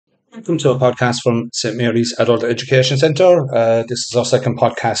Welcome to a podcast from St Mary's Adult Education Centre. This is our second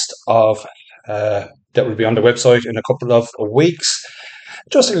podcast of that will be on the website in a couple of weeks.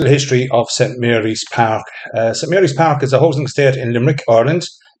 Just a little history of St Mary's Park. St Mary's Park is a housing estate in Limerick, Ireland.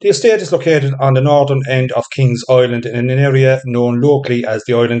 The estate is located on the northern end of Kings Island in an area known locally as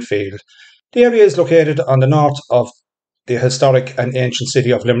the Island Field. The area is located on the north of the historic and ancient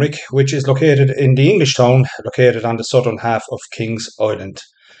city of Limerick, which is located in the English town, located on the southern half of Kings Island.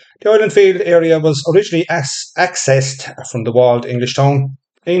 The Island Field area was originally accessed from the walled English town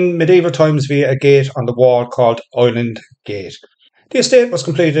in medieval times via a gate on the wall called Island Gate. The estate was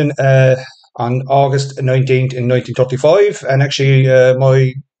completed on August 19th in 1935, and actually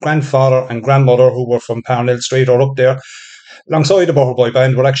my grandfather and grandmother, who were from Parnell Street or up there, alongside the Boy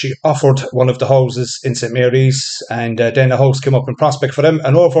Band, were actually offered one of the houses in St Mary's, and then a house came up in Prospect for them,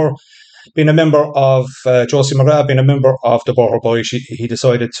 and over being a member of Josie McGrath, being a member of the Boy, he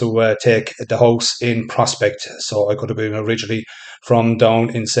decided to take the house in Prospect. So I could have been originally from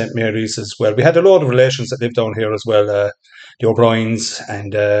down in St Mary's as well. We had a lot of relations that lived down here as well. The O'Briens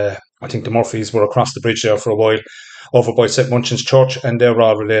and I think the Murphys were across the bridge there for a while, over by St Munchin's Church, and they were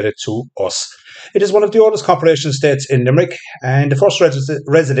all related to us. It is one of the oldest corporation estates in Limerick, and the first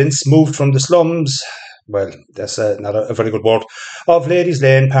residents moved from the slums. Well, that's not a very good word, of Ladies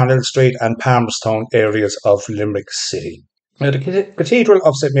Lane, Parnell Street and Palmerstown areas of Limerick City. Now, the Cathedral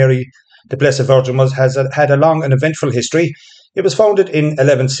of St Mary, the Blessed Virgin, has had a long and eventful history. It was founded in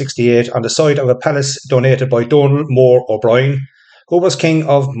 1168 on the site of a palace donated by Donald More O'Brien, who was King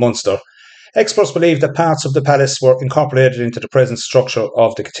of Munster. Experts believe that parts of the palace were incorporated into the present structure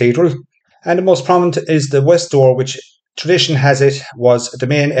of the cathedral, and the most prominent is the west door, which tradition has it was the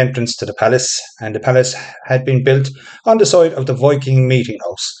main entrance to the palace, and the palace had been built on the site of the Viking meeting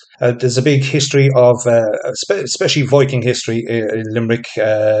house. There's a big history of, especially Viking history in Limerick.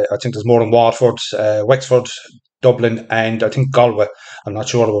 I think there's more in Waterford, Wexford, Dublin, and I think Galway. I'm not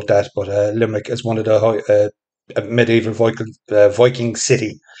sure about that, but Limerick is one of the medieval Viking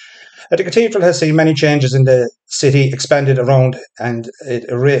city. The cathedral has seen many changes in the city, expanded around, and it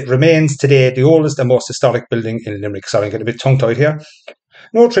remains today the oldest and most historic building in Limerick. Sorry, I'm getting a bit tongue-tied here.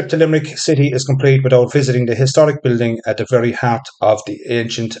 No trip to Limerick City is complete without visiting the historic building at the very heart of the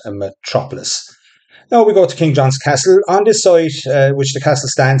ancient metropolis. Now we go to King John's Castle. On this site, which the castle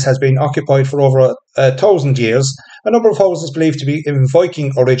stands, has been occupied for over 1,000 years. A number of houses believed to be in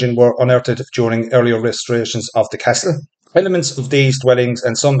Viking origin were unearthed during earlier restorations of the castle. Elements of these dwellings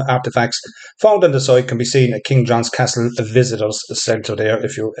and some artefacts found on the site can be seen at King John's Castle Visitors Centre there.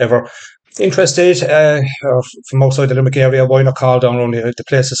 If you're ever interested, or from outside the Limerick area, why not call down around here? The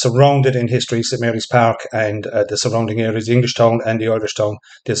place is surrounded in history, St Mary's Park and the surrounding areas, the English town and the Irish town.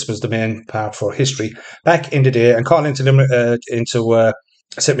 This was the main part for history back in the day. And call into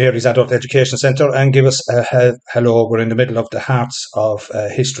St Mary's Adult Education Centre and give us a hello. We're in the middle of the hearts of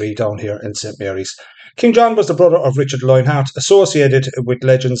history down here in St Mary's. King John was the brother of Richard Lionheart, associated with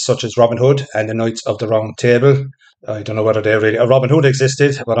legends such as Robin Hood and the Knights of the Round Table. I don't know whether Robin Hood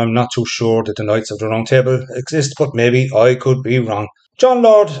existed, but I'm not too sure that the Knights of the Round Table exist, but maybe I could be wrong. John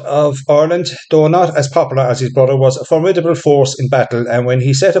Lord of Ireland, though not as popular as his brother, was a formidable force in battle, and when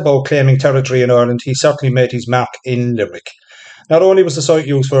he set about claiming territory in Ireland, he certainly made his mark in Limerick. Not only was the site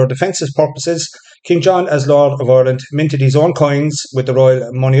used for defensive purposes, King John, as Lord of Ireland, minted his own coins with the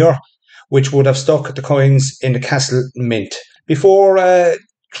royal moneyere, which would have stuck the coins in the castle mint. Before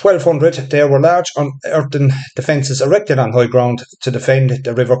 1200, there were large earthen defences erected on high ground to defend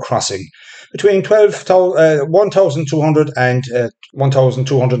the river crossing. Between 1200 and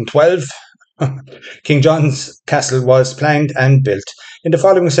 1212, King John's Castle was planned and built. In the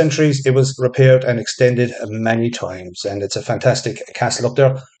following centuries, it was repaired and extended many times, and it's a fantastic castle up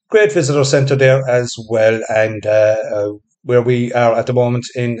there. Great visitor centre there as well, and where we are at the moment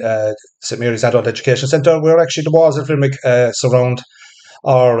in St Mary's Adult Education Centre, where actually the walls of Limerick surround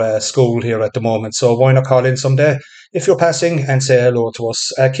our school here at the moment. So why not call in someday if you're passing and say hello to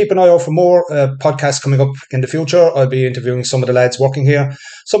us. Keep an eye out for more podcasts coming up in the future. I'll be interviewing some of the lads working here.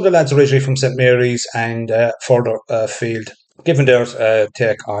 Some of the lads originally from St Mary's and further afield, giving their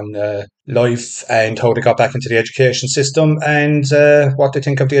take on life and how they got back into the education system and what they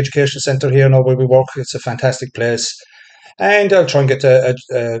think of the education centre here now where we work. It's a fantastic place. And I'll try and get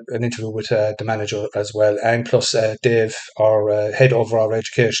an interview with the manager as well, and plus Dave, our head over our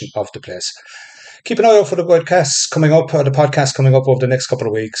education of the place. Keep an eye out for the podcasts coming up, or the podcast coming up over the next couple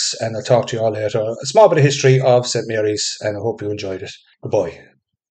of weeks, and I'll talk to you all later. A small bit of history of St Mary's, and I hope you enjoyed it. Goodbye.